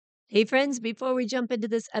Hey, friends, before we jump into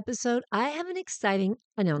this episode, I have an exciting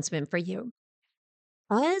announcement for you.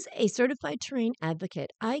 As a certified terrain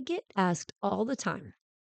advocate, I get asked all the time,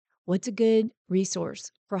 what's a good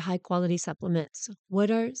resource for high quality supplements? What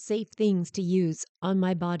are safe things to use on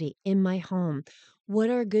my body, in my home? What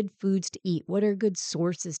are good foods to eat? What are good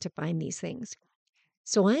sources to find these things?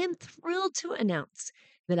 So I am thrilled to announce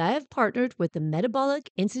that I have partnered with the Metabolic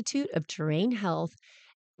Institute of Terrain Health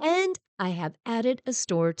and I have added a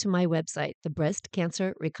store to my website,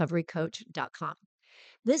 thebreastcancerrecoverycoach.com.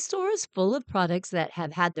 This store is full of products that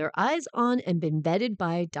have had their eyes on and been vetted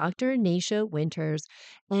by Dr. Nasha Winters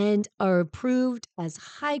and are approved as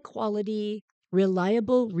high quality,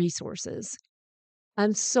 reliable resources.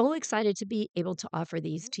 I'm so excited to be able to offer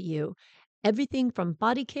these to you. Everything from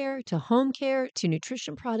body care to home care to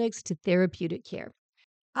nutrition products to therapeutic care.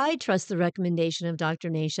 I trust the recommendation of Dr.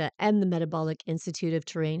 Nasha and the Metabolic Institute of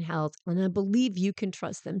Terrain Health, and I believe you can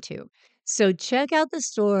trust them too. So check out the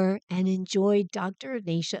store and enjoy Dr.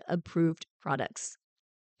 Nasha approved products.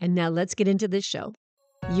 And now let's get into this show.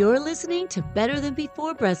 You're listening to Better Than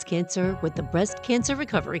Before Breast Cancer with the Breast Cancer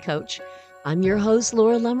Recovery Coach. I'm your host,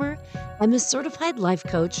 Laura Lummer. I'm a certified life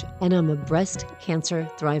coach and I'm a breast cancer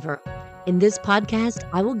thriver. In this podcast,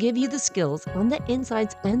 I will give you the skills on the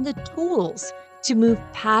insights and the tools to move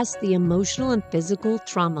past the emotional and physical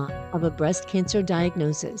trauma of a breast cancer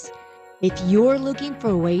diagnosis. If you're looking for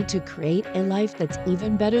a way to create a life that's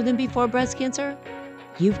even better than before breast cancer,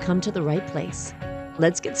 you've come to the right place.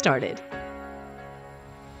 Let's get started.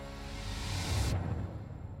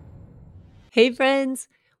 Hey friends,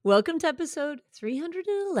 welcome to episode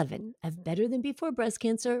 311 of Better Than Before Breast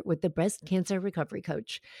Cancer with the Breast Cancer Recovery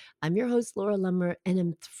Coach. I'm your host, Laura Lummer, and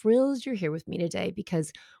I'm thrilled you're here with me today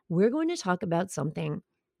because we're going to talk about something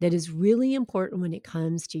that is really important when it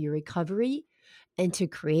comes to your recovery and to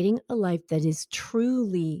creating a life that is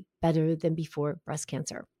truly better than before breast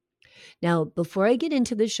cancer. Now, before I get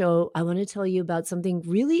into the show, I want to tell you about something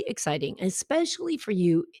really exciting, especially for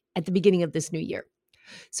you at the beginning of this new year.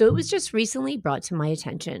 So it was just recently brought to my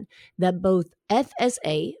attention that both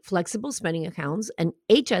FSA, flexible spending accounts, and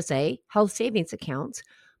HSA, health savings accounts,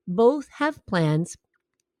 both have plans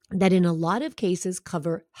that in a lot of cases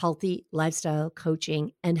cover healthy lifestyle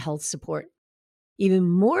coaching and health support. Even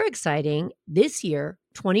more exciting this year,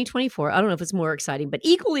 2024, I don't know if it's more exciting, but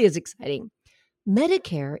equally as exciting,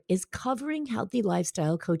 Medicare is covering healthy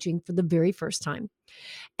lifestyle coaching for the very first time.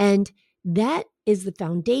 And that is the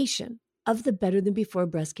foundation of the Better Than Before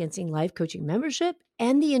Breast Cancer Life Coaching membership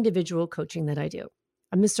and the individual coaching that I do.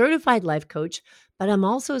 I'm a certified life coach, but I'm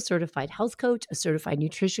also a certified health coach, a certified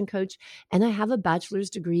nutrition coach, and I have a bachelor's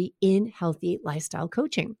degree in healthy lifestyle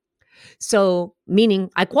coaching. So, meaning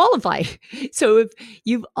I qualify. So, if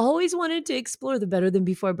you've always wanted to explore the Better Than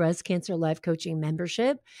Before Breast Cancer Life Coaching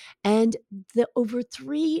membership and the over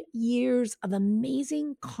 3 years of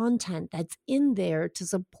amazing content that's in there to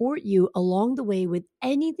support you along the way with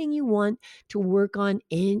anything you want to work on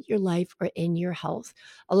in your life or in your health,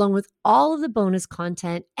 along with all of the bonus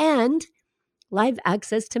content and live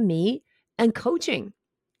access to me and coaching.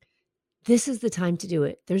 This is the time to do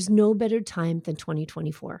it. There's no better time than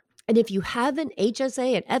 2024. And if you have an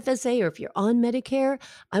HSA, an FSA, or if you're on Medicare,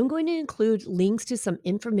 I'm going to include links to some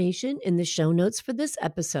information in the show notes for this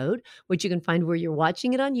episode, which you can find where you're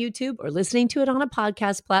watching it on YouTube or listening to it on a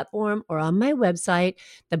podcast platform or on my website,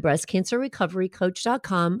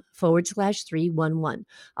 thebreastcancerrecoverycoach.com/311.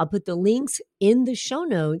 I'll put the links in the show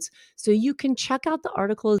notes so you can check out the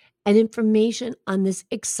articles and information on this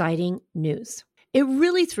exciting news. It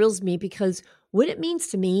really thrills me because what it means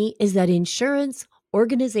to me is that insurance,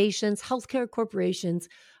 organizations, healthcare corporations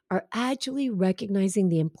are actually recognizing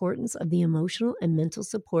the importance of the emotional and mental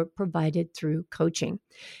support provided through coaching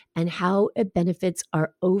and how it benefits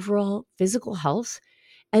our overall physical health.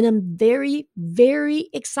 And I'm very, very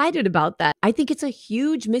excited about that. I think it's a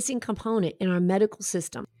huge missing component in our medical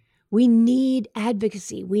system. We need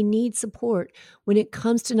advocacy. We need support when it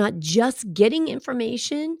comes to not just getting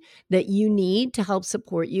information that you need to help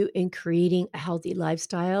support you in creating a healthy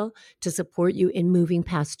lifestyle, to support you in moving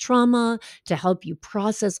past trauma, to help you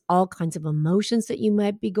process all kinds of emotions that you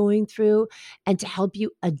might be going through, and to help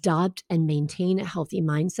you adopt and maintain a healthy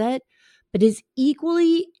mindset. But is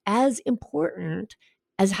equally as important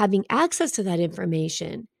as having access to that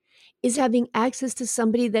information is having access to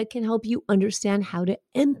somebody that can help you understand how to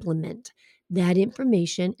implement that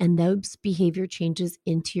information and those behavior changes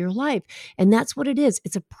into your life. And that's what it is.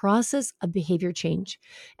 It's a process of behavior change.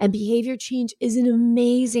 And behavior change is an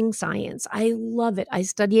amazing science. I love it. I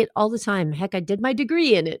study it all the time. Heck, I did my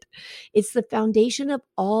degree in it. It's the foundation of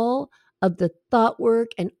all of the thought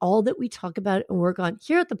work and all that we talk about and work on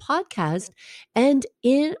here at the podcast and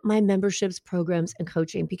in my memberships, programs, and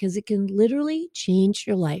coaching, because it can literally change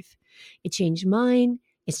your life. It changed mine.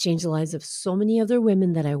 It's changed the lives of so many other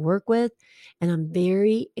women that I work with. And I'm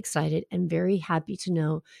very excited and very happy to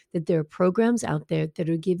know that there are programs out there that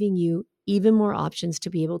are giving you even more options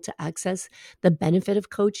to be able to access the benefit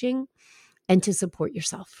of coaching and to support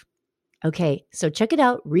yourself. Okay, so check it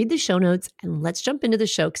out, read the show notes, and let's jump into the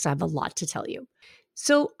show because I have a lot to tell you.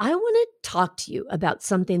 So, I want to talk to you about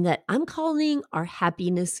something that I'm calling our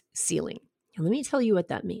happiness ceiling. And let me tell you what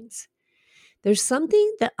that means. There's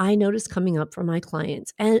something that I notice coming up for my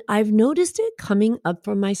clients, and I've noticed it coming up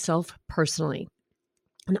for myself personally.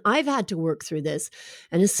 And I've had to work through this,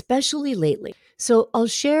 and especially lately. So I'll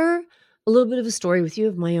share a little bit of a story with you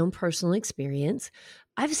of my own personal experience.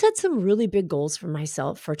 I've set some really big goals for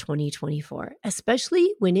myself for 2024,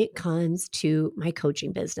 especially when it comes to my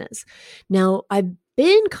coaching business. Now, I've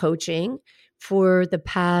been coaching for the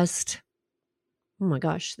past, oh my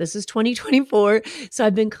gosh, this is 2024. So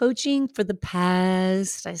I've been coaching for the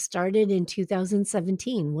past, I started in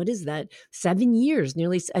 2017. What is that? 7 years,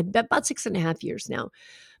 nearly about 6.5 years now.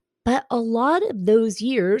 But a lot of those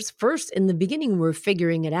years, first in the beginning, we're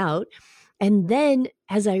figuring it out. And then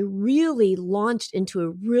as I really launched into a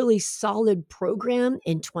really solid program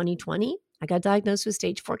in 2020, I got diagnosed with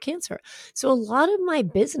stage 4 cancer. So a lot of my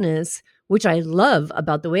business, which I love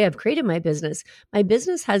about the way I've created my business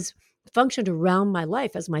has functioned around my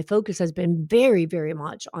life as my focus has been very, very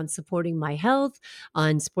much on supporting my health,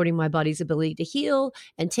 on supporting my body's ability to heal,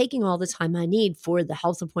 and taking all the time I need for the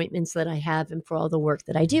health appointments that I have and for all the work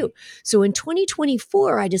that I do. So in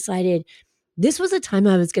 2024, I decided this was a time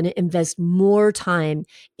I was going to invest more time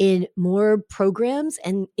in more programs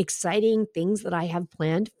and exciting things that I have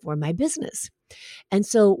planned for my business. And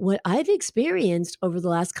so what I've experienced over the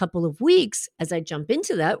last couple of weeks as I jump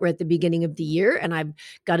into that, we're at the beginning of the year and I've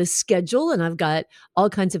got a schedule and I've got all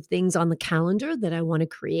kinds of things on the calendar that I want to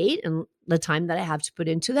create and the time that I have to put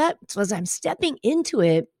into that. So as I'm stepping into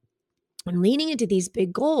it and leaning into these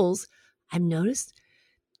big goals, I've noticed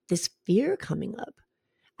this fear coming up.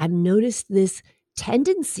 I've noticed this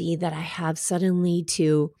tendency that I have suddenly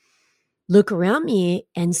to look around me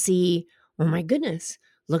and see, oh my goodness,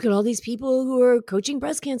 look at all these people who are coaching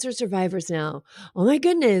breast cancer survivors now. Oh my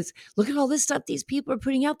goodness, look at all this stuff these people are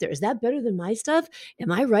putting out there. Is that better than my stuff?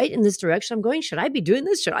 Am I right in this direction I'm going? Should I be doing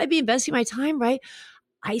this? Should I be investing my time, right?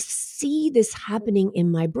 I see this happening in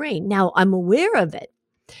my brain. Now I'm aware of it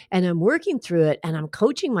and I'm working through it and I'm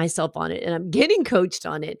coaching myself on it and I'm getting coached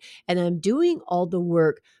on it and I'm doing all the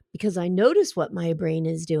work because I notice what my brain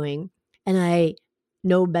is doing and I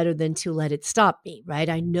know better than to let it stop me, right?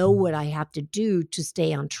 I know what I have to do to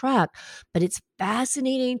stay on track, but it's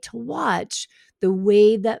fascinating to watch the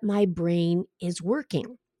way that my brain is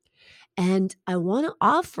working. And I want to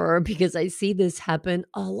offer, because I see this happen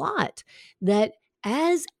a lot, that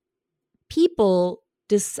as people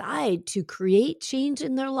decide to create change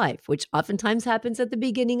in their life, which oftentimes happens at the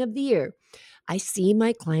beginning of the year, I see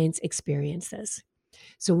my clients experience this.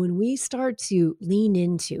 So when we start to lean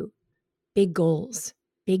into big goals,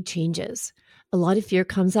 big changes, a lot of fear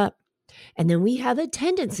comes up. And then we have a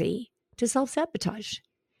tendency to self-sabotage.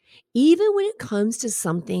 Even when it comes to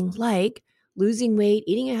something like losing weight,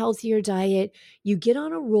 eating a healthier diet, you get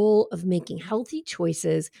on a roll of making healthy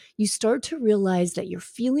choices. You start to realize that you're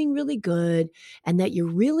feeling really good and that you're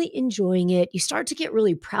really enjoying it. You start to get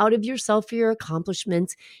really proud of yourself for your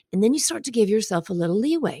accomplishments. And then you start to give yourself a little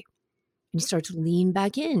leeway. And you start to lean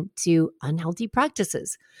back into unhealthy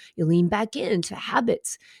practices. You lean back into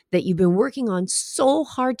habits that you've been working on so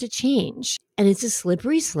hard to change. And it's a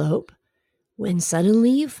slippery slope when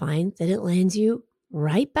suddenly you find that it lands you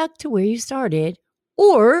right back to where you started,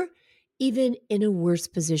 or even in a worse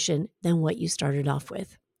position than what you started off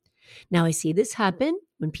with. Now, I see this happen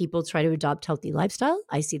when people try to adopt healthy lifestyle.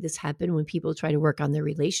 I see this happen when people try to work on their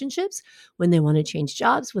relationships, when they want to change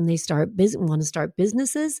jobs, when they want to start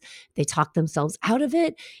businesses, they talk themselves out of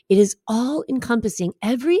it. It is all encompassing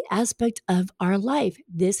every aspect of our life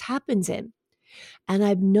this happens in. And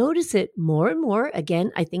I've noticed it more and more.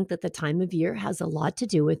 Again, I think that the time of year has a lot to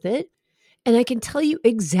do with it. And I can tell you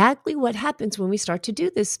exactly what happens when we start to do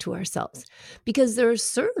this to ourselves, because there are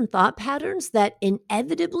certain thought patterns that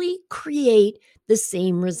inevitably create the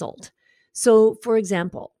same result. So, for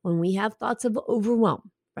example, when we have thoughts of overwhelm,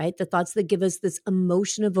 right, the thoughts that give us this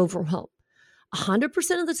emotion of overwhelm,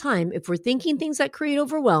 100% of the time, if we're thinking things that create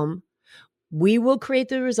overwhelm, we will create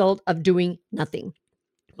the result of doing nothing.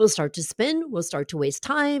 We'll start to spin, we'll start to waste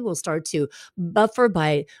time, we'll start to buffer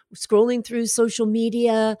by scrolling through social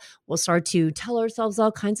media, we'll start to tell ourselves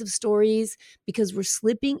all kinds of stories because we're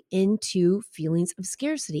slipping into feelings of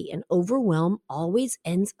scarcity, and overwhelm always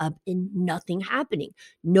ends up in nothing happening,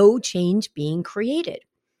 no change being created.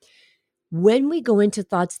 When we go into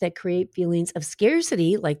thoughts that create feelings of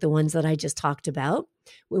scarcity, like the ones that I just talked about,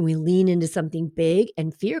 when we lean into something big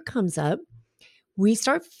and fear comes up, we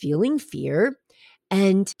start feeling fear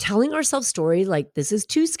and telling ourselves stories like, this is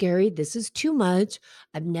too scary, this is too much,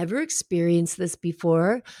 I've never experienced this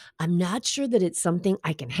before, I'm not sure that it's something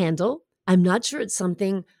I can handle, I'm not sure it's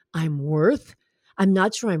something I'm worth, I'm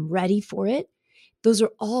not sure I'm ready for it. Those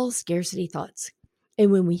are all scarcity thoughts.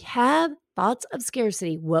 And when we have thoughts of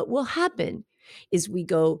scarcity, what will happen is we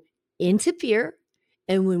go into fear.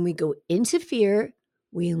 And when we go into fear,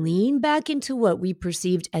 we lean back into what we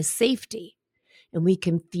perceived as safety. And we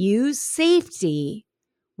confuse safety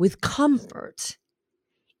with comfort,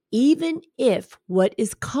 even if what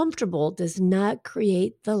is comfortable does not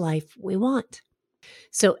create the life we want.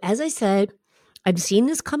 So, as I said, I've seen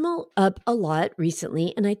this come up a lot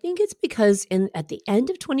recently, and I think it's because at the end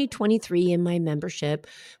of 2023 in my membership,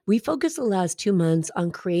 we focused the last 2 months on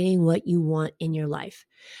creating what you want in your life.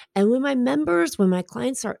 And when my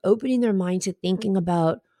clients are opening their mind to thinking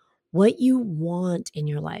about what you want in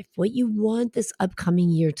your life, what you want this upcoming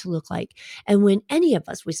year to look like, and when any of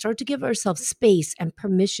us, we start to give ourselves space and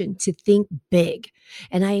permission to think big.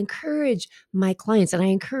 And I encourage my clients and I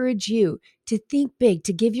encourage you to think big,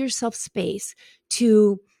 to give yourself space,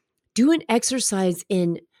 to do an exercise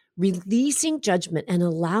in releasing judgment and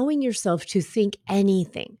allowing yourself to think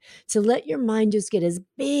anything, to let your mind just get as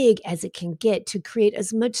big as it can get, to create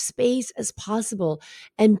as much space as possible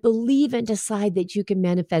and believe and decide that you can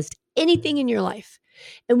manifest anything in your life.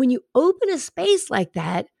 And when you open a space like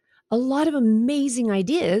that, a lot of amazing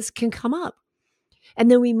ideas can come up.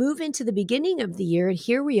 And then we move into the beginning of the year, and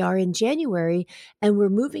here we are in January, and we're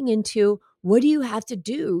moving into what do you have to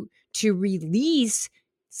do to release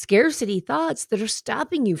scarcity thoughts that are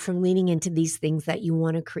stopping you from leaning into these things that you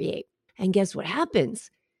want to create. And guess what happens?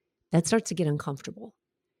 That starts to get uncomfortable.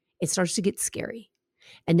 It starts to get scary.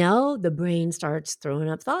 And now the brain starts throwing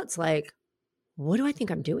up thoughts like, what do I think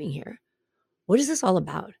I'm doing here? What is this all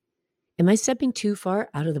about? Am I stepping too far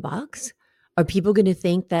out of the box? Are people going to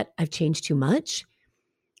think that I've changed too much?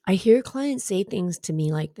 I hear clients say things to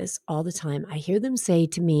me like this all the time. I hear them say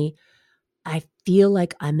to me, I feel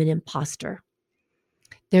like I'm an imposter.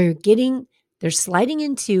 They're sliding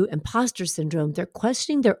into imposter syndrome. They're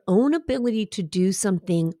questioning their own ability to do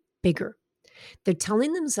something bigger. They're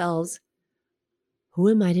telling themselves, who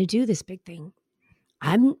am I to do this big thing?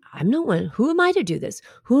 I'm no one. Who am I to do this?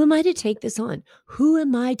 Who am I to take this on? Who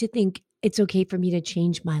am I to think it's okay for me to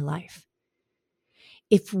change my life?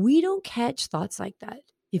 If we don't catch thoughts like that,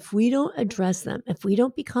 if we don't address them, if we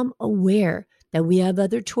don't become aware that we have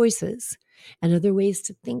other choices and other ways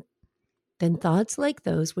to think, then thoughts like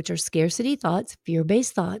those, which are scarcity thoughts,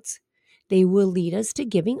 fear-based thoughts, they will lead us to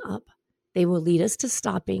giving up. They will lead us to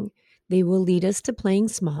stopping. They will lead us to playing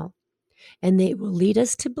small. And they will lead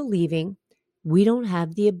us to believing we don't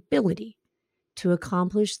have the ability to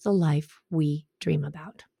accomplish the life we dream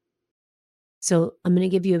about. So I'm going to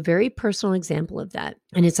give you a very personal example of that.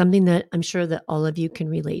 And it's something that I'm sure that all of you can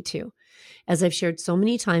relate to. As I've shared so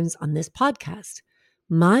many times on this podcast,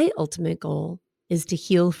 my ultimate goal is to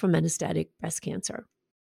heal from metastatic breast cancer.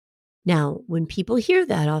 Now, when people hear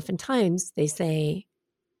that, oftentimes they say,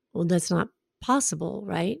 well, that's not possible,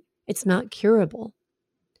 right? It's not curable.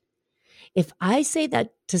 If I say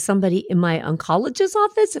that to somebody in my oncologist's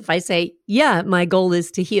office, if I say, yeah, my goal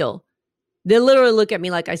is to heal, they literally look at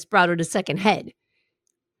me like I sprouted a second head.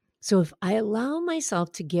 So if I allow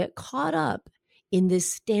myself to get caught up in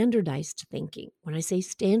this standardized thinking, when I say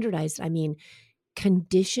standardized, I mean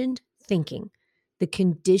conditioned thinking, the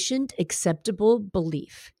conditioned acceptable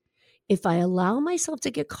belief. If I allow myself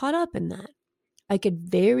to get caught up in that, I could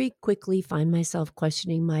very quickly find myself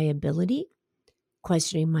questioning my ability,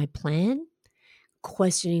 questioning my plan,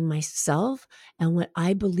 questioning myself and what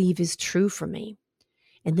I believe is true for me.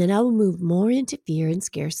 And then I will move more into fear and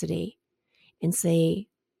scarcity and say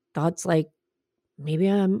thoughts like, maybe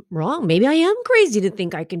I'm wrong. Maybe I am crazy to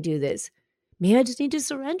think I can do this. Maybe I just need to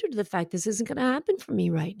surrender to the fact this isn't going to happen for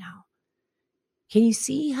me right now. Can you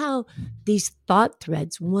see how these thought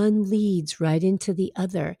threads, one leads right into the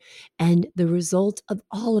other, and the result of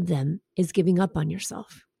all of them is giving up on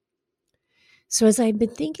yourself? So as I've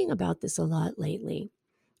been thinking about this a lot lately,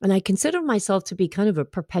 And I consider myself to be kind of a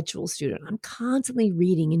perpetual student. I'm constantly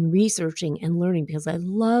reading and researching and learning because I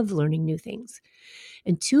love learning new things.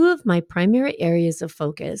 And two of my primary areas of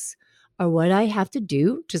focus are what I have to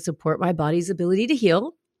do to support my body's ability to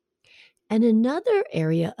heal. And another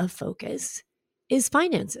area of focus is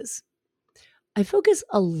finances. I focus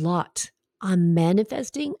a lot on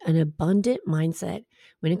manifesting an abundant mindset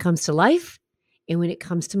when it comes to life and when it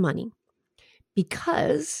comes to money.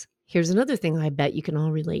 Because here's another thing I bet you can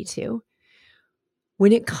all relate to.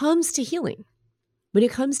 When it comes to healing, when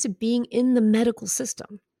it comes to being in the medical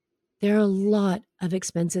system, there are a lot of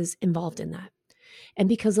expenses involved in that. And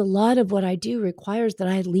because a lot of what I do requires that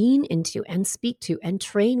I lean into and speak to and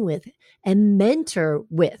train with and mentor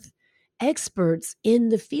with experts in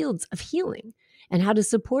the fields of healing and how to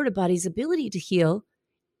support a body's ability to heal,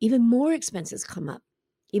 even more expenses come up.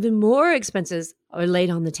 Even more expenses are laid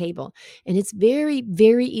on the table. And it's very,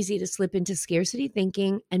 very easy to slip into scarcity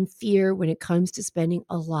thinking and fear when it comes to spending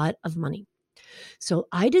a lot of money. So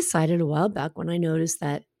I decided a while back when I noticed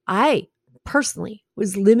that I personally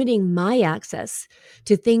was limiting my access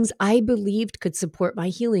to things I believed could support my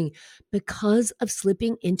healing because of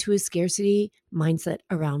slipping into a scarcity mindset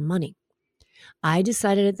around money. I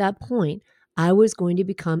decided at that point I was going to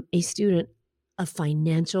become a student of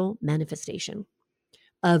financial manifestation,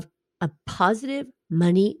 of a positive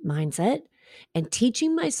money mindset, and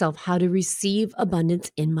teaching myself how to receive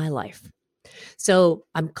abundance in my life. So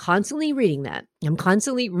I'm constantly reading that. I'm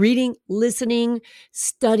constantly reading, listening,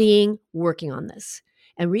 studying, working on this.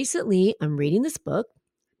 And recently I'm reading this book.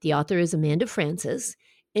 The author is Amanda Frances.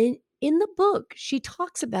 And in the book, she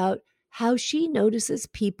talks about how she notices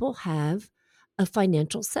people have a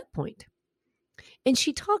financial set point. And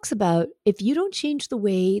she talks about if you don't change the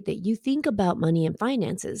way that you think about money and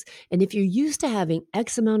finances, and if you're used to having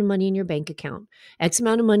X amount of money in your bank account, X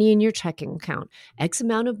amount of money in your checking account, X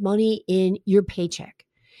amount of money in your paycheck,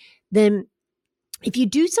 then if you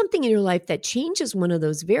do something in your life that changes one of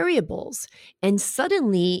those variables and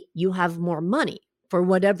suddenly you have more money for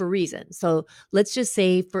whatever reason. So let's just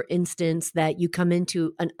say, for instance, that you come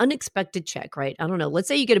into an unexpected check, right? I don't know. Let's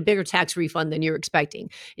say you get a bigger tax refund than you're expecting and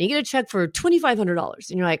you get a check for $2,500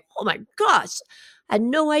 and you're like, oh my gosh, I had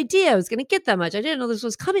no idea I was going to get that much. I didn't know this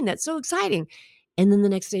was coming. That's so exciting. And then the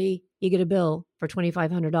next day you get a bill for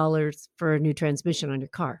 $2,500 for a new transmission on your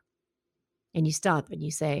car. And you stop and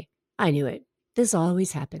you say, I knew it. This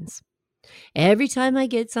always happens. Every time I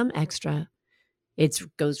get some extra, it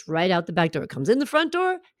goes right out the back door. It comes in the front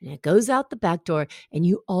door and it goes out the back door. And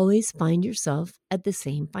you always find yourself at the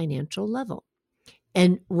same financial level.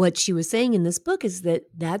 And what she was saying in this book is that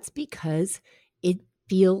that's because it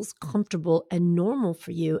feels comfortable and normal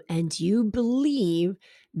for you. And you believe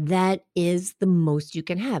that is the most you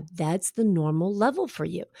can have. That's the normal level for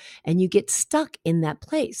you. And you get stuck in that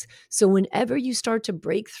place. So whenever you start to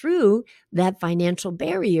break through that financial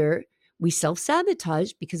barrier, we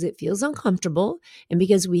self-sabotage because it feels uncomfortable and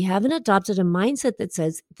because we haven't adopted a mindset that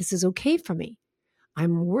says, this is okay for me.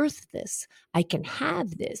 I'm worth this. I can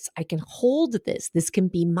have this. I can hold this. This can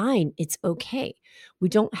be mine. It's okay. We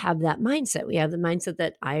don't have that mindset. We have the mindset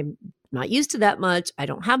that I'm not used to that much. I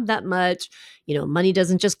don't have that much. Money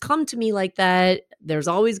doesn't just come to me like that. There's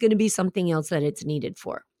always going to be something else that it's needed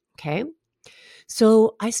for. Okay.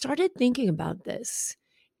 So I started thinking about this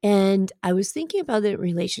and I was thinking about it in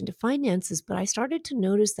relation to finances, but I started to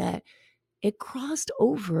notice that it crossed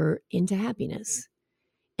over into happiness.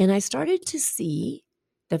 And I started to see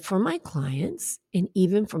that for my clients and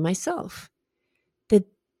even for myself, that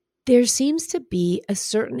there seems to be a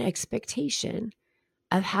certain expectation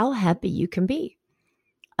of how happy you can be,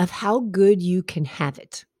 of how good you can have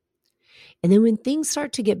it. And then when things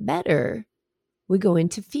start to get better, we go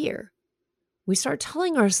into fear. We start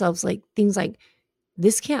telling ourselves things like,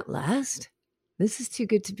 this can't last. This is too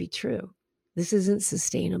good to be true. This isn't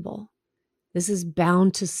sustainable. This is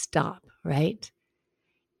bound to stop, right?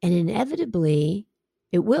 And inevitably,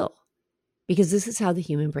 it will, because this is how the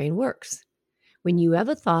human brain works. When you have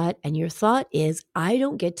a thought and your thought is, I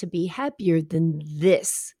don't get to be happier than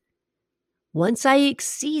this. Once I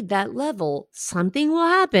exceed that level, something will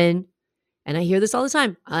happen. And I hear this all the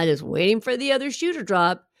time. I'm just waiting for the other shoe to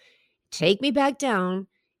drop. Take me back down.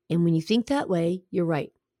 And when you think that way, you're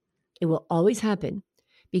right. It will always happen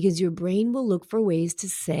because your brain will look for ways to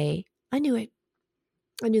say, I knew it.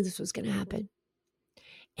 I knew this was going to happen.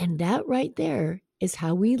 And that right there is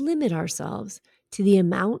how we limit ourselves to the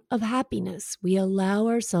amount of happiness we allow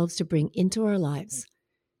ourselves to bring into our lives.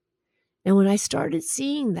 And when I started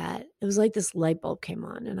seeing that, it was like this light bulb came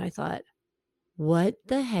on and I thought, what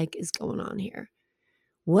the heck is going on here?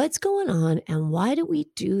 What's going on and why do we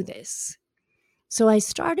do this? So I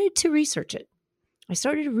started to research it. I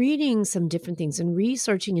started reading some different things and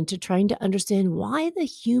researching into trying to understand why the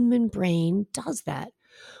human brain does that.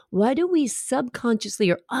 Why do we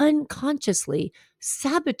subconsciously or unconsciously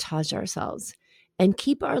sabotage ourselves and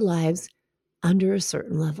keep our lives under a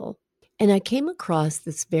certain level? And I came across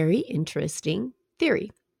this very interesting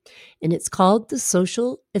theory, and it's called the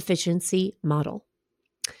social efficiency model.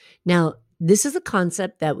 Now, this is a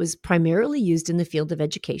concept that was primarily used in the field of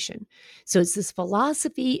education. So it's this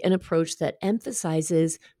philosophy and approach that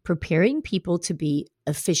emphasizes preparing people to be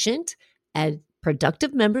efficient and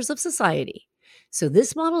productive members of society. So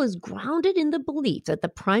this model is grounded in the belief that the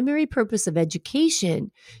primary purpose of education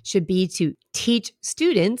should be to teach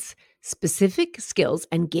students specific skills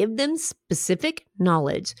and give them specific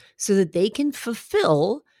knowledge so that they can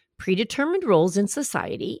fulfill predetermined roles in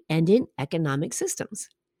society and in economic systems.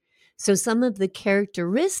 So some of the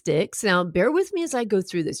characteristics, now bear with me as I go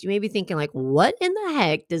through this. You may be thinking like, what in the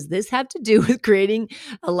heck does this have to do with creating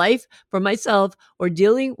a life for myself or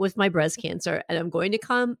dealing with my breast cancer? And I'm going to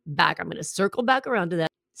come back. I'm going to circle back around to that.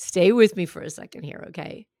 Stay with me for a second here,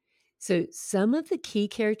 okay? So some of the key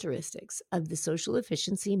characteristics of the social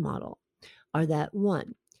efficiency model are that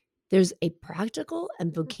one, there's a practical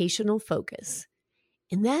and vocational focus.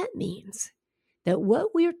 And that means that what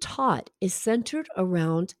we're taught is centered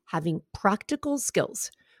around having practical skills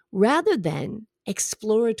rather than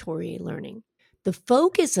exploratory learning. The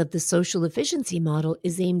focus of the social efficiency model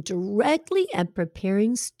is aimed directly at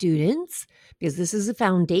preparing students, because this is a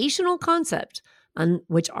foundational concept on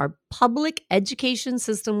which our public education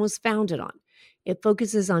system was founded on. It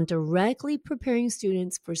focuses on directly preparing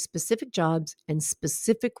students for specific jobs and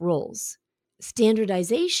specific roles.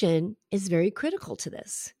 Standardization is very critical to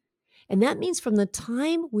this. And that means from the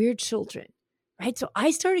time we're children, right? So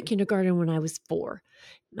I started kindergarten when I was 4.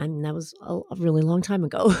 And that was a really long time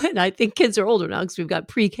ago. And I think kids are older now because we've got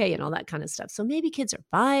pre-K and all that kind of stuff. So maybe kids are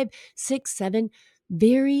 5, 6, 7,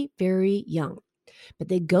 very, very young. But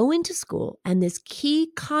they go into school, and this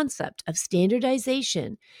key concept of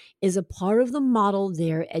standardization is a part of the model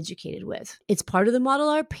they're educated with. It's part of the model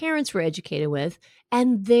our parents were educated with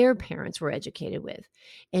and their parents were educated with.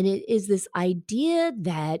 And it is this idea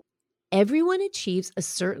that everyone achieves a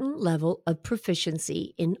certain level of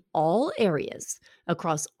proficiency in all areas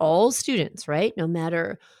across all students, right? No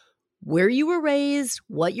matter where you were raised,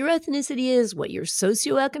 what your ethnicity is, what your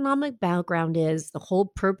socioeconomic background is. The whole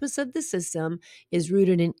purpose of the system is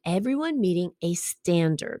rooted in everyone meeting a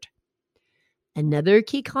standard. Another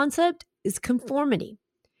key concept is conformity.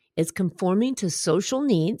 It's conforming to social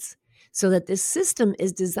needs so that this system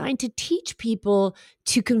is designed to teach people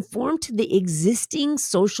to conform to the existing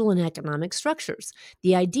social and economic structures.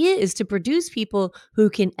 The idea is to produce people who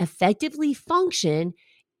can effectively function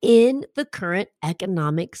in the current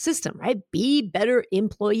economic system, right? Be better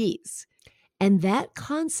employees. And that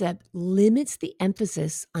concept limits the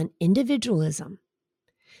emphasis on individualism.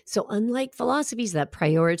 So, unlike philosophies that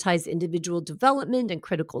prioritize individual development and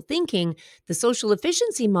critical thinking, the social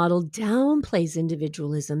efficiency model downplays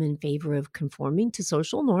individualism in favor of conforming to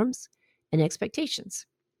social norms and expectations.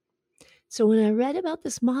 So, when I read about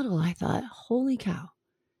this model, I thought, holy cow,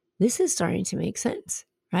 this is starting to make sense,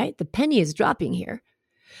 right? The penny is dropping here.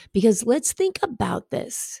 Because let's think about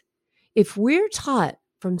this. If we're taught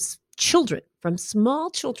from children, from small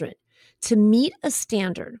children, to meet a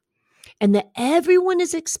standard, and that everyone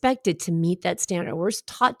is expected to meet that standard, we're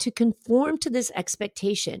taught to conform to this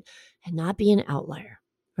expectation and not be an outlier,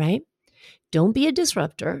 right? Don't be a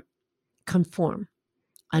disruptor, conform.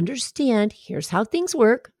 Understand, here's how things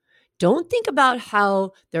work. Don't think about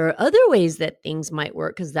how there are other ways that things might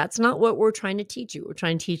work, because that's not what we're trying to teach you. We're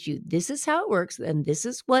trying to teach you this is how it works, and this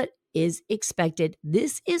is what is expected.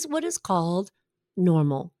 This is what is called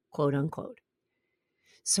normal, quote unquote.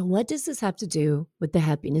 So what does this have to do with the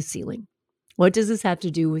happiness ceiling? What does this have to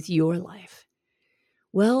do with your life?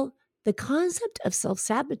 Well, the concept of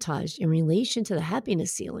self-sabotage in relation to the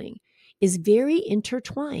happiness ceiling is very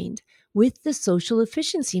intertwined with the social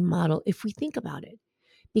efficiency model if we think about it.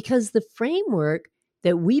 Because the framework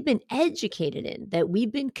that we've been educated in, that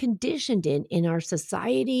we've been conditioned in our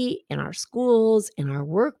society, in our schools, in our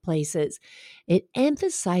workplaces, it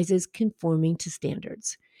emphasizes conforming to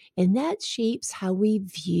standards. And that shapes how we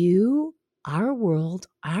view our world,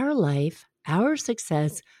 our life, our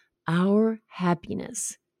success, our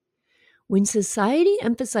happiness. When society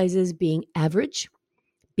emphasizes being average,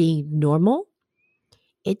 being normal,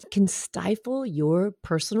 it can stifle your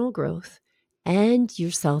personal growth and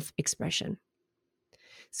your self-expression.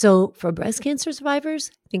 So for breast cancer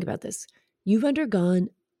survivors, think about this. You've undergone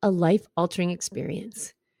a life-altering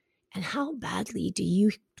experience. And how badly do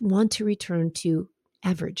you want to return to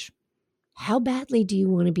average? How badly do you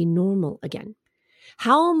want to be normal again?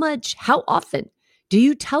 How often do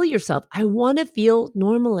you tell yourself, I want to feel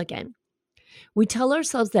normal again? We tell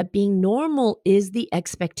ourselves that being normal is the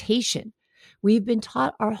expectation. We've been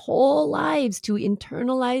taught our whole lives to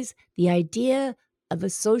internalize the idea of a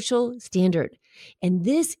social standard. And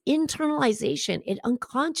this internalization, it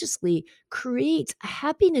unconsciously creates a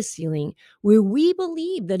happiness ceiling where we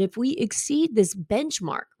believe that if we exceed this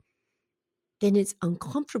benchmark, then it's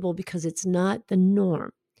uncomfortable because it's not the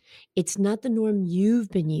norm. It's not the norm you've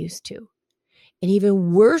been used to. And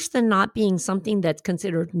even worse than not being something that's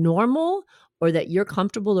considered normal or that you're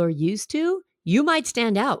comfortable or used to, you might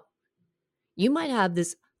stand out. You might have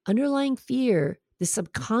this underlying fear, this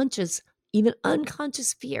subconscious, even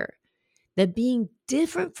unconscious fear that being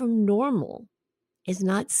different from normal is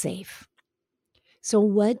not safe. So,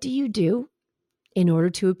 what do you do in order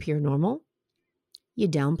to appear normal? You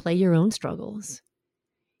downplay your own struggles.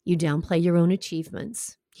 You downplay your own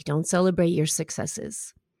achievements. You don't celebrate your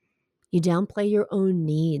successes. You downplay your own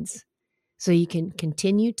needs so you can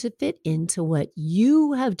continue to fit into what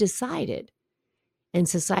you have decided and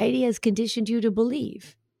society has conditioned you to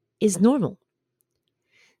believe is normal.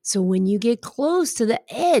 So when you get close to the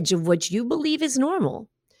edge of what you believe is normal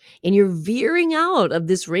and you're veering out of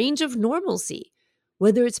this range of normalcy,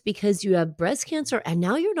 whether it's because you have breast cancer and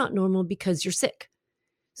now you're not normal because you're sick.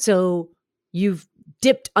 So you've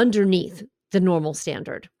dipped underneath the normal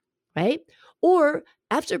standard, right? Or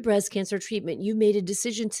after breast cancer treatment, you made a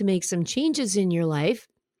decision to make some changes in your life.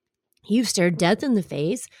 You've stared death in the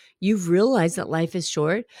face. You've realized that life is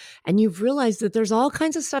short and you've realized that there's all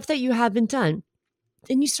kinds of stuff that you haven't done.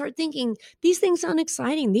 Then you start thinking, these things sound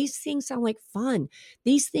exciting. These things sound like fun.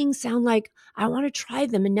 These things sound like I want to try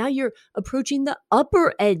them. And now you're approaching the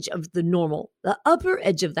upper edge of the normal, the upper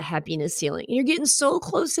edge of the happiness ceiling. And you're getting so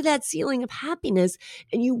close to that ceiling of happiness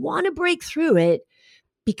and you want to break through it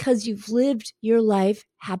because you've lived your life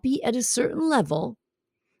happy at a certain level.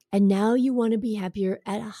 And now you want to be happier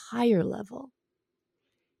at a higher level.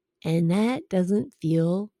 And that doesn't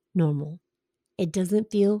feel normal. It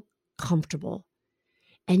doesn't feel comfortable.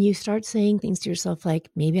 And you start saying things to yourself like,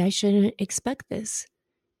 maybe I shouldn't expect this.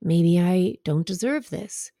 Maybe I don't deserve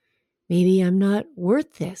this. Maybe I'm not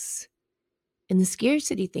worth this. And the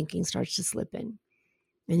scarcity thinking starts to slip in.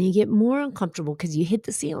 And you get more uncomfortable because you hit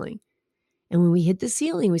the ceiling. And when we hit the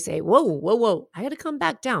ceiling, we say, whoa, I got to come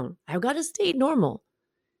back down. I've got to stay normal.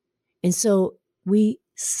 And so we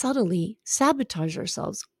subtly sabotage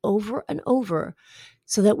ourselves over and over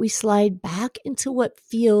so that we slide back into what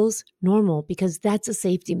feels normal because that's a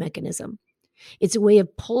safety mechanism. It's a way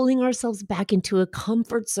of pulling ourselves back into a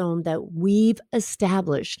comfort zone that we've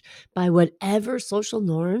established by whatever social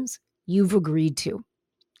norms you've agreed to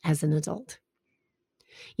as an adult.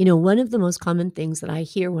 You know, one of the most common things that I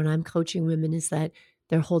hear when I'm coaching women is that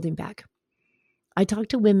they're holding back. I talk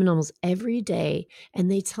to women almost every day,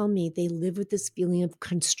 and they tell me they live with this feeling of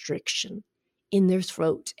constriction in their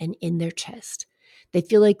throat and in their chest. They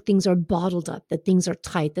feel like things are bottled up, that things are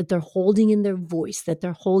tight, that they're holding in their voice, that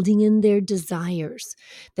they're holding in their desires,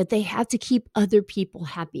 that they have to keep other people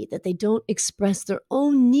happy, that they don't express their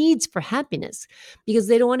own needs for happiness because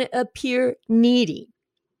they don't want to appear needy.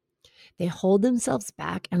 They hold themselves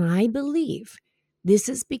back, and I believe this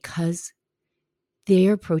is because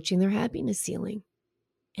they're approaching their happiness ceiling,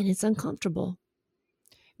 and it's uncomfortable.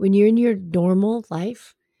 When you're in your normal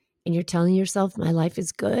life and you're telling yourself, my life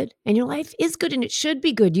is good, and your life is good and it should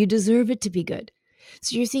be good. You deserve it to be good.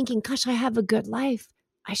 So you're thinking, gosh, I have a good life.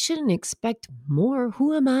 I shouldn't expect more.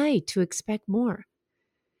 Who am I to expect more?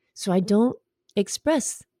 So I don't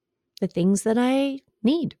express the things that I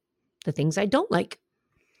need, the things I don't like.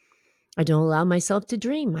 I don't allow myself to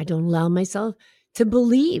dream. I don't allow myself to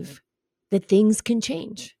believe that things can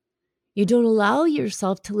change. You don't allow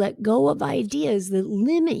yourself to let go of ideas that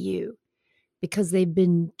limit you because they've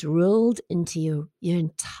been drilled into you your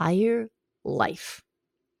entire life.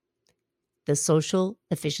 The social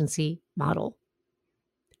efficiency model.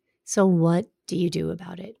 So what do you do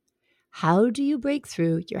about it? How do you break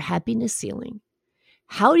through your happiness ceiling?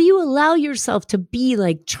 How do you allow yourself to be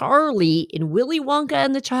like Charlie in Willy Wonka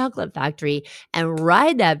and the Chocolate Factory and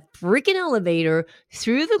ride that freaking elevator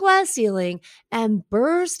through the glass ceiling and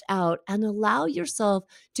burst out and allow yourself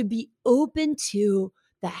to be open to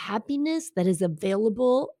the happiness that is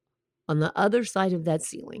available on the other side of that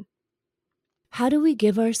ceiling? How do we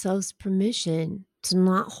give ourselves permission to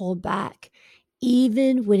not hold back,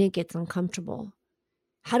 even when it gets uncomfortable?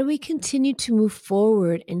 How do we continue to move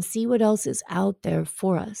forward and see what else is out there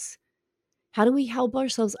for us? How do we help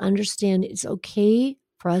ourselves understand it's okay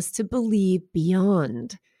for us to believe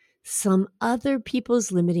beyond some other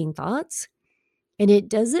people's limiting thoughts. And it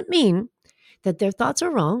doesn't mean that their thoughts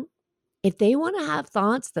are wrong. If they want to have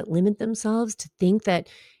thoughts that limit themselves to think that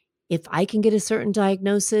if I can get a certain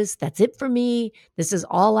diagnosis, that's it for me. This is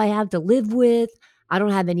all I have to live with. I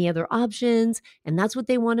don't have any other options. And that's what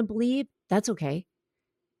they want to believe. That's okay.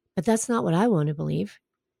 But that's not what I want to believe.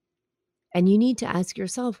 And you need to ask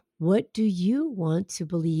yourself, what do you want to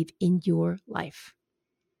believe in your life?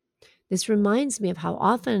 This reminds me of how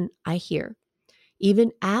often I hear,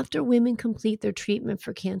 even after women complete their treatment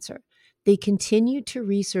for cancer, they continue to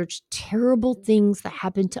research terrible things that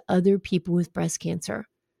happen to other people with breast cancer.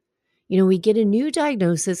 We get a new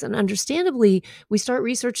diagnosis, and understandably, we start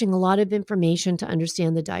researching a lot of information to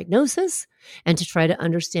understand the diagnosis and to try to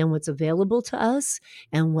understand what's available to us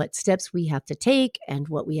and what steps we have to take and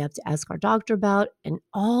what we have to ask our doctor about. And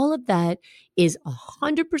all of that is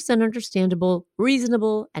 100% understandable,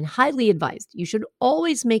 reasonable, and highly advised. You should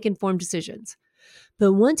always make informed decisions.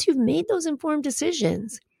 But once you've made those informed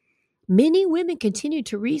decisions, many women continue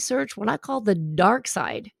to research what I call the dark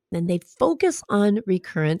side, and they focus on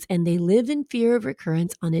recurrence and they live in fear of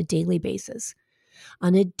recurrence on a daily basis.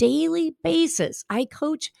 On a daily basis, I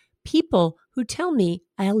coach people who tell me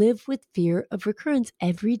I live with fear of recurrence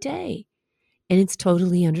every day. And it's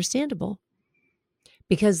totally understandable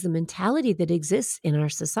because the mentality that exists in our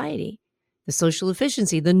society, the social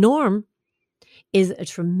efficiency, the norm, is a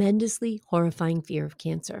tremendously horrifying fear of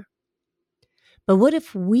cancer. But what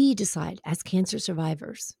if we decide as cancer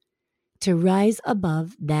survivors to rise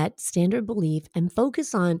above that standard belief and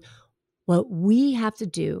focus on what we have to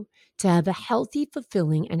do to have a healthy,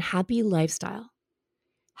 fulfilling, and happy lifestyle?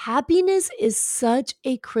 Happiness is such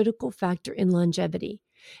a critical factor in longevity.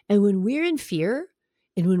 And when we're in fear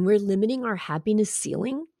and when we're limiting our happiness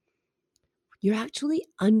ceiling, you're actually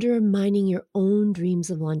undermining your own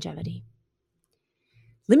dreams of longevity.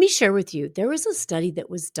 Let me share with you, there was a study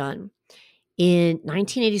that was done in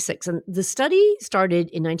 1986. And the study started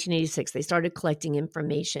in 1986. They started collecting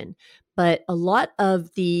information, but a lot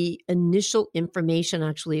of the initial information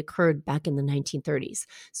actually occurred back in the 1930s.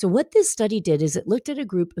 So what this study did is it looked at a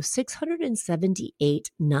group of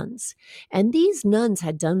 678 nuns. And these nuns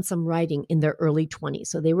had done some writing in their early 20s.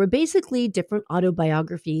 So they were basically different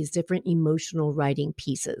autobiographies, different emotional writing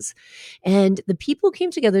pieces. And the people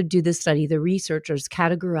came together to do this study. The researchers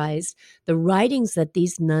categorized the writings that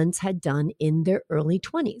these nuns had done in their early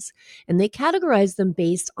 20s. And they categorized them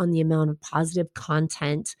based on the amount of positive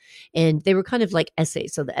content. And they were kind of like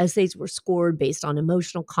essays. So the essays were scored based on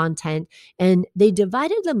emotional content. And they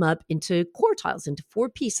divided them up into quartiles, into 4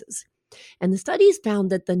 pieces. And the studies found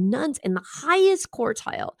that the nuns in the highest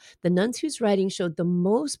quartile, the nuns whose writing showed the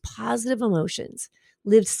most positive emotions,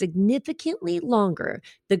 lived significantly longer.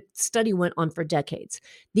 The study went on for decades.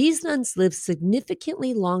 These nuns lived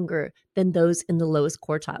significantly longer than those in the lowest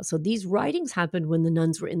quartile. So these writings happened when the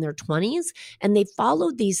nuns were in their 20s, and they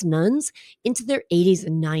followed these nuns into their 80s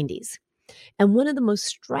and 90s. And one of the most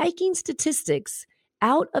striking statistics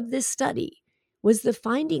out of this study was the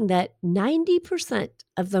finding that 90%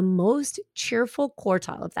 of the most cheerful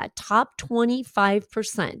quartile, of that top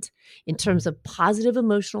 25% in terms of positive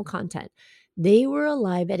emotional content, they were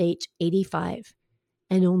alive at age 85,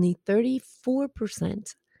 and only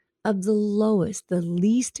 34% of the lowest, the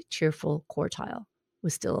least cheerful quartile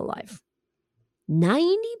was still alive.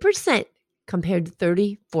 90% compared to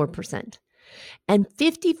 34%. And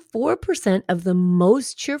 54% of the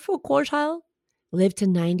most cheerful quartile lived to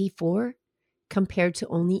 94 compared to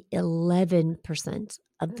only 11%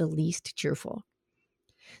 of the least cheerful.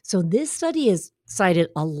 So this study is cited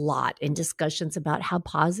a lot in discussions about how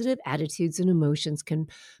positive attitudes and emotions can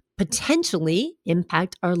potentially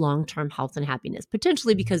impact our long-term health and happiness,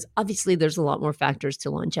 potentially because obviously there's a lot more factors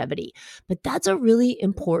to longevity. But that's a really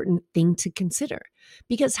important thing to consider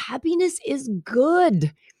because happiness is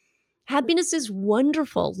good. Happiness is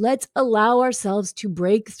wonderful. Let's allow ourselves to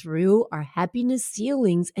break through our happiness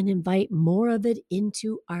ceilings and invite more of it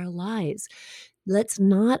into our lives. Let's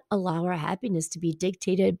not allow our happiness to be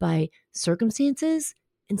dictated by circumstances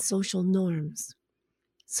and social norms.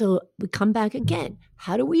 So we come back again.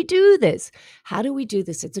 How do we do this? How do we do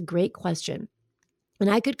this? It's a great question. And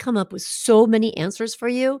I could come up with so many answers for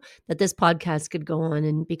you that this podcast could go on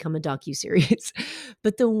and become a docuseries.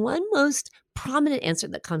 But the one most prominent answer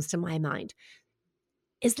that comes to my mind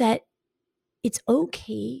is that it's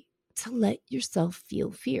okay to let yourself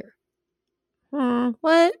feel fear.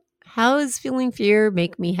 What? How does feeling fear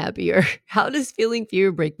make me happier? How does feeling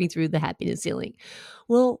fear break me through the happiness ceiling?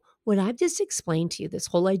 Well, what I've just explained to you, this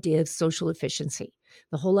whole idea of social efficiency,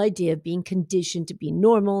 the whole idea of being conditioned to be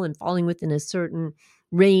normal and falling within a certain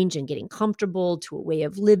range in getting comfortable to a way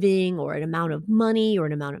of living or an amount of money or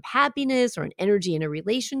an amount of happiness or an energy in a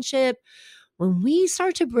relationship. When we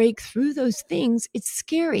start to break through those things, it's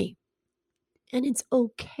scary and it's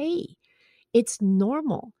okay. It's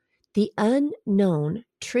normal. The unknown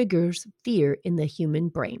triggers fear in the human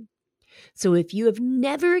brain. So if you have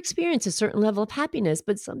never experienced a certain level of happiness,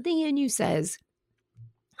 but something in you says,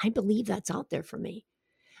 I believe that's out there for me.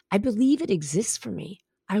 I believe it exists for me.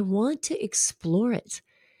 I want to explore it.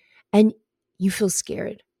 And you feel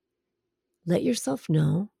scared. Let yourself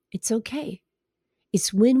know it's okay.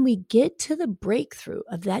 It's when we get to the breakthrough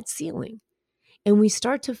of that ceiling and we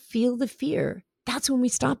start to feel the fear, that's when we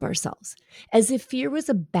stop ourselves, as if fear was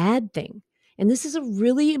a bad thing. And this is a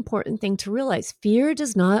really important thing to realize. Fear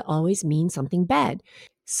does not always mean something bad.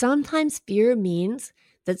 Sometimes fear means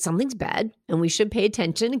that something's bad and we should pay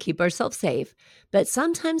attention and keep ourselves safe. But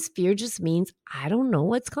sometimes fear just means, I don't know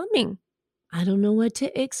what's coming. I don't know what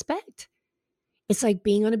to expect. It's like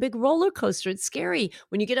being on a big roller coaster. It's scary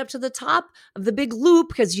when you get up to the top of the big loop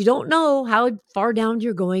because you don't know how far down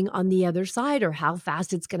you're going on the other side or how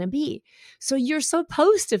fast it's going to be. So you're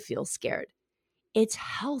supposed to feel scared. It's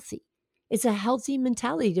healthy. It's a healthy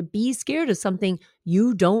mentality to be scared of something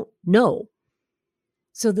you don't know.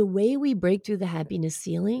 So the way we break through the happiness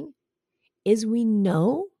ceiling is we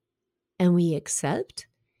know and we accept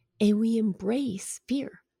and we embrace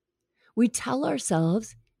fear. We tell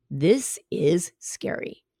ourselves, this is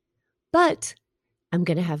scary, but I'm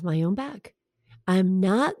going to have my own back. I'm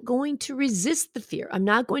not going to resist the fear. I'm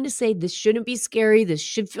not going to say this shouldn't be scary. This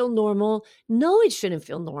should feel normal. No, it shouldn't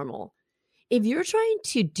feel normal. If you're trying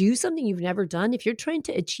to do something you've never done, if you're trying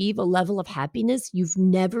to achieve a level of happiness you've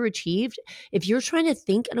never achieved, if you're trying to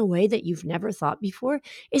think in a way that you've never thought before,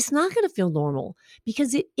 it's not going to feel normal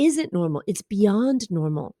because it isn't normal. It's beyond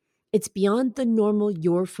normal. It's beyond the normal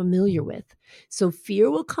you're familiar with. So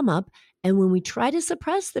fear will come up. And when we try to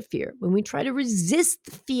suppress the fear, when we try to resist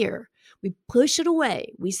the fear, we push it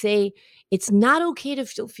away. We say, it's not okay to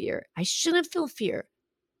feel fear. I shouldn't feel fear.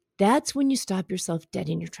 That's when you stop yourself dead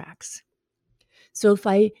in your tracks. So if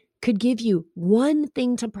I could give you one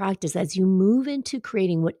thing to practice as you move into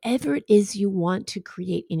creating whatever it is you want to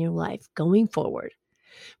create in your life going forward,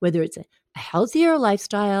 whether it's a healthier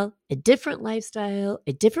lifestyle, a different way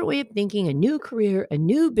of thinking, a new career, a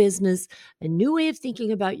new business, a new way of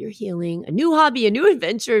thinking about your healing, a new hobby, a new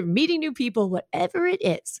adventure, meeting new people, whatever it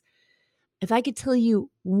is, if I could tell you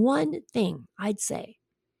one thing, I'd say,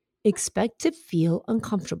 expect to feel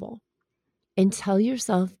uncomfortable and tell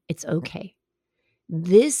yourself it's okay.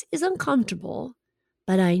 This is uncomfortable,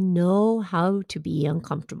 but I know how to be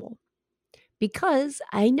uncomfortable. Because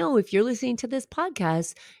I know if you're listening to this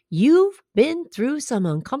podcast, you've been through some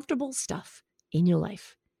uncomfortable stuff in your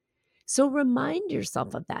life. So remind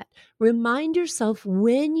yourself of that. Remind yourself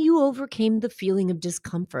when you overcame the feeling of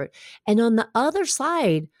discomfort. And on the other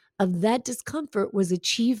side of that discomfort was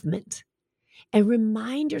achievement. And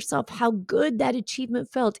remind yourself how good that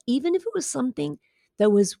achievement felt, even if it was something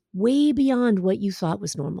that was way beyond what you thought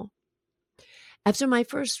was normal. After my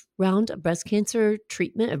first round of breast cancer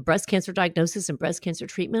treatment, of breast cancer diagnosis and breast cancer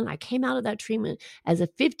treatment, I came out of that treatment as a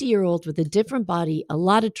 50-year-old with a different body, a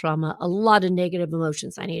lot of trauma, a lot of negative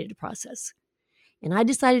emotions I needed to process. And I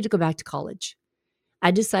decided to go back to college. I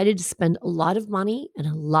decided to spend a lot of money and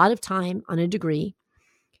a lot of time on a degree.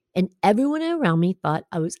 And everyone around me thought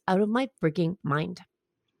I was out of my freaking mind.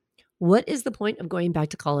 What is the point of going back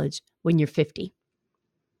to college when you're 50?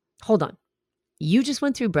 Hold on. You just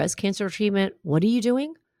went through breast cancer treatment. What are you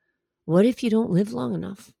doing? What if you don't live long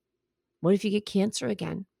enough? What if you get cancer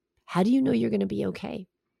again? How do you know you're going to be okay?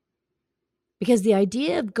 Because the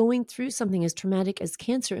idea of going through something as traumatic as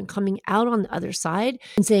cancer and coming out on the other side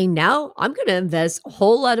and saying, now I'm going to invest a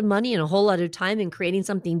whole lot of money and a whole lot of time in creating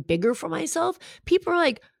something bigger for myself. People are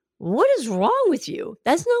like, what is wrong with you?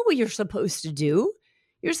 That's not what you're supposed to do.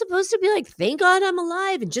 You're supposed to be like, thank God I'm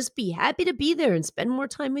alive and just be happy to be there and spend more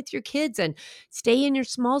time with your kids and stay in your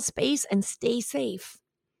small space and stay safe.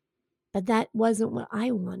 But that wasn't what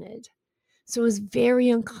I wanted. So it was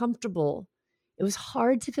very uncomfortable. It was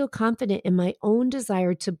hard to feel confident in my own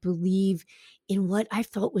desire to believe in what I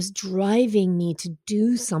felt was driving me to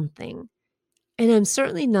do something. And I'm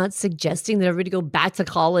certainly not suggesting that everybody go back to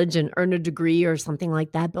college and earn a degree or something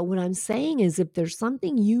like that. But what I'm saying is if there's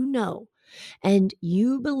something you know and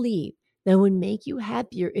you believe that would make you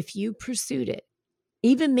happier if you pursued it,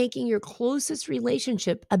 even making your closest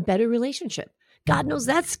relationship a better relationship. God knows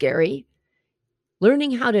that's scary.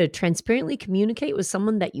 Learning how to transparently communicate with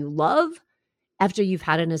someone that you love after you've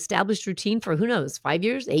had an established routine for who knows, 5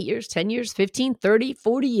 years, 8 years, 10 years, 15, 30,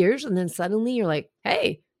 40 years. And then suddenly you're like,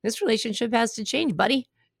 hey, This relationship has to change, buddy.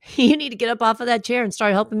 You need to get up off of that chair and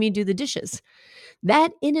start helping me do the dishes.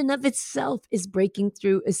 That in and of itself is breaking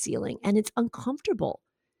through a ceiling, and it's uncomfortable.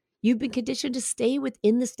 You've been conditioned to stay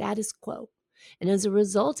within the status quo. And as a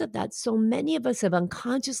result of that, so many of us have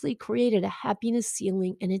unconsciously created a happiness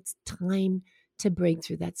ceiling, and it's time to break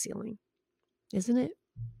through that ceiling, isn't it?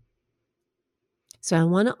 So I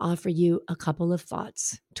want to offer you a couple of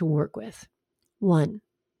thoughts to work with. 1,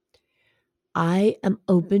 I am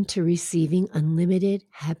open to receiving unlimited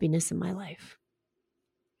happiness in my life.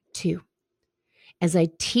 2, as I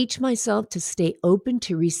teach myself to stay open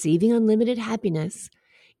to receiving unlimited happiness,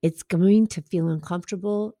 it's going to feel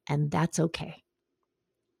uncomfortable, and that's okay.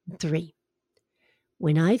 3,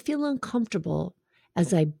 when I feel uncomfortable,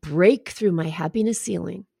 as I break through my happiness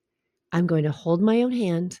ceiling, I'm going to hold my own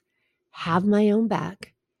hand, have my own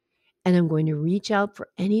back, and I'm going to reach out for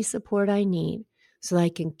any support I need so that I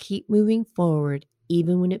can keep moving forward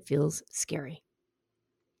even when it feels scary.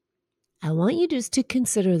 I want you just to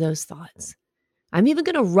consider those thoughts. I'm even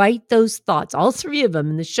going to write those thoughts, all 3 of them,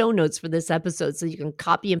 in the show notes for this episode so you can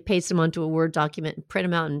copy and paste them onto a Word document and print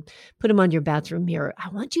them out and put them on your bathroom mirror. I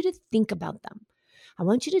want you to think about them. I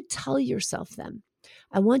want you to tell yourself them.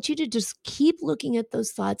 I want you to just keep looking at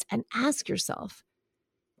those thoughts and ask yourself,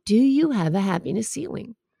 do you have a happiness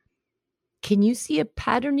ceiling? Can you see a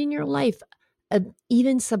pattern in your life of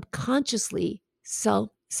even subconsciously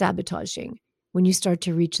self-sabotaging when you start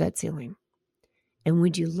to reach that ceiling? And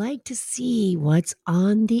would you like to see what's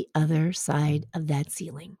on the other side of that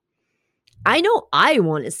ceiling? I know I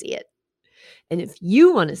want to see it. And if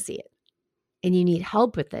you want to see it and you need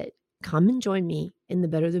help with it, come and join me in the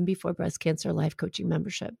Better Than Before Breast Cancer Life Coaching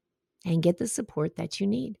membership and get the support that you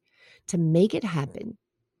need to make it happen.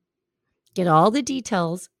 Get all the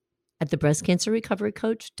details at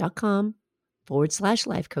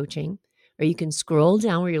thebreastcancerrecoverycoach.com/life coaching, or you can scroll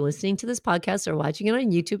down where you're listening to this podcast or watching it on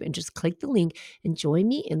YouTube and just click the link and join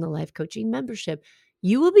me in the life coaching membership.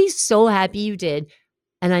 You will be so happy you did.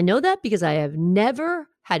 And I know that because I have never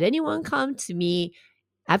had anyone come to me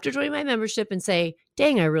after joining my membership and say,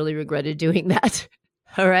 dang, I really regretted doing that.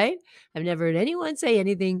 All right. I've never heard anyone say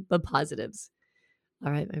anything but positives.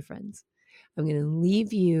 All right, my friends, I'm going to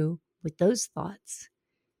leave you with those thoughts.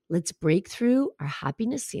 Let's break through our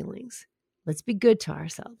happiness ceilings. Let's be good to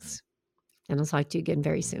ourselves. And I'll talk to you again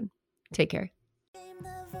very soon. Take care.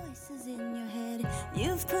 The voices in your head.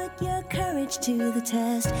 You've put your courage to the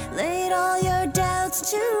test. Laid all your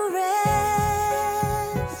doubts to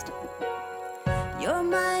rest. Your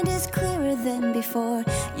mind is clearer than before.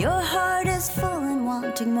 Your heart is full and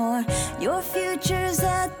wanting more. Your future's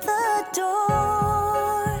at the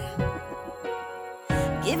door.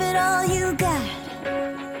 Give it all you got.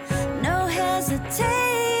 No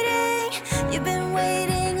hesitating. You've been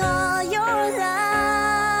waiting all your life.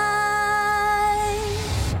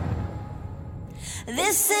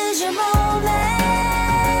 This is your moment.